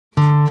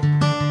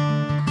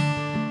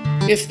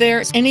If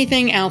there's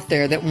anything out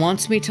there that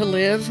wants me to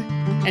live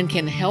and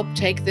can help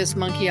take this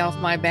monkey off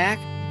my back,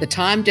 the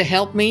time to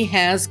help me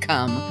has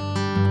come.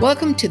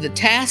 Welcome to the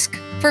task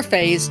for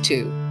Phase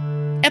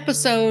 2,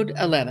 Episode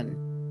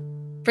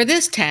 11. For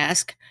this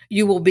task,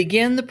 you will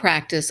begin the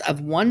practice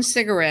of 1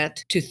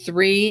 cigarette to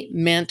 3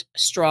 mint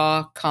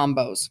straw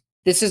combos.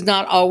 This is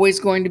not always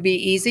going to be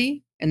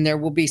easy, and there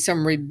will be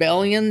some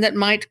rebellion that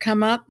might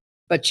come up,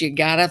 but you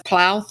gotta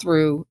plow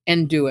through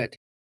and do it.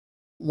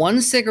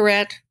 1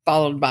 cigarette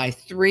followed by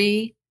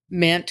 3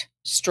 mint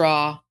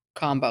straw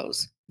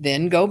combos.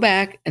 Then go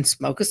back and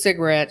smoke a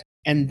cigarette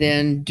and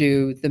then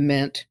do the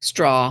mint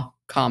straw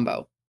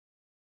combo.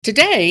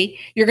 Today,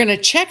 you're going to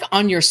check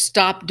on your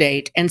stop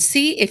date and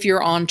see if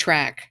you're on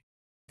track.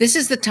 This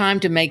is the time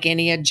to make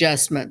any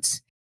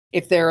adjustments.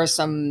 If there are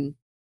some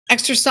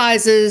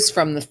exercises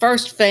from the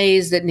first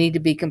phase that need to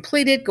be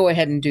completed, go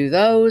ahead and do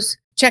those.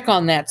 Check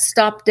on that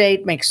stop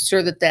date, make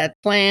sure that that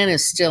plan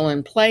is still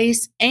in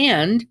place.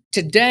 And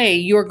today,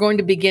 you're going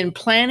to begin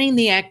planning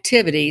the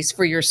activities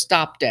for your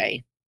stop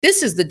day.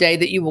 This is the day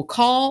that you will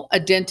call a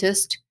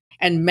dentist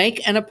and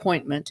make an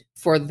appointment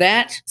for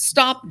that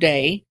stop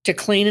day to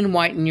clean and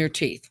whiten your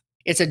teeth.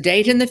 It's a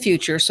date in the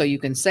future, so you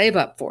can save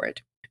up for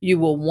it. You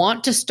will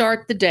want to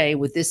start the day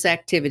with this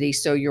activity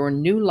so your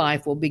new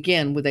life will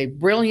begin with a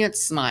brilliant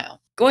smile.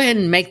 Go ahead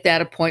and make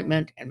that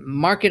appointment and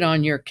mark it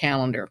on your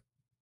calendar.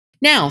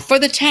 Now, for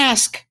the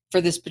task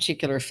for this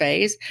particular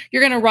phase,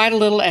 you're going to write a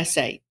little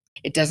essay.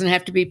 It doesn't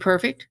have to be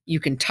perfect. You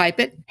can type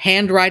it,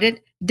 handwrite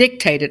it,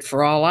 dictate it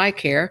for all I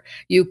care.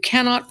 You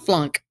cannot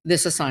flunk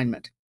this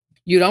assignment.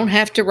 You don't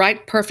have to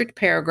write perfect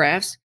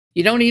paragraphs.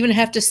 You don't even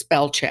have to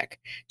spell check.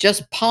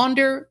 Just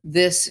ponder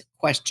this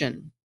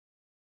question.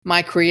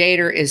 My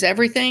creator is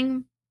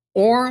everything,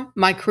 or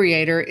my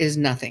creator is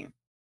nothing.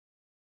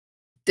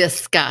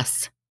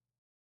 Discuss.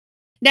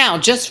 Now,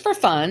 just for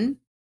fun,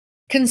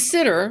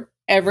 consider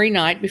every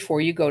night before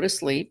you go to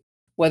sleep,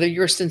 whether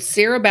you're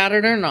sincere about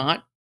it or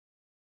not,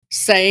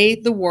 say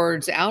the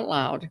words out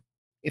loud.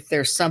 If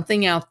there's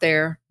something out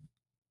there,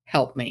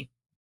 help me.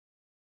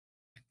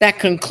 That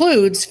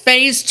concludes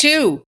Phase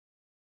 2.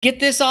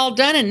 Get this all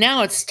done, and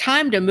now it's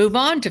time to move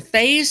on to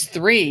Phase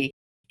 3.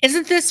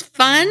 Isn't this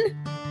fun?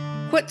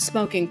 Quit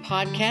Smoking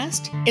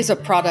Podcast is a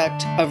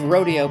product of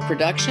Rodeo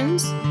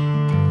Productions,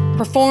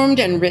 performed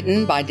and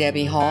written by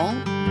Debi Hall,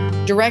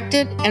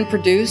 directed and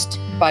produced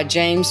by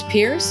James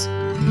Pierce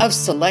of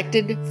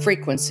Selected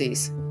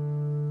Frequencies.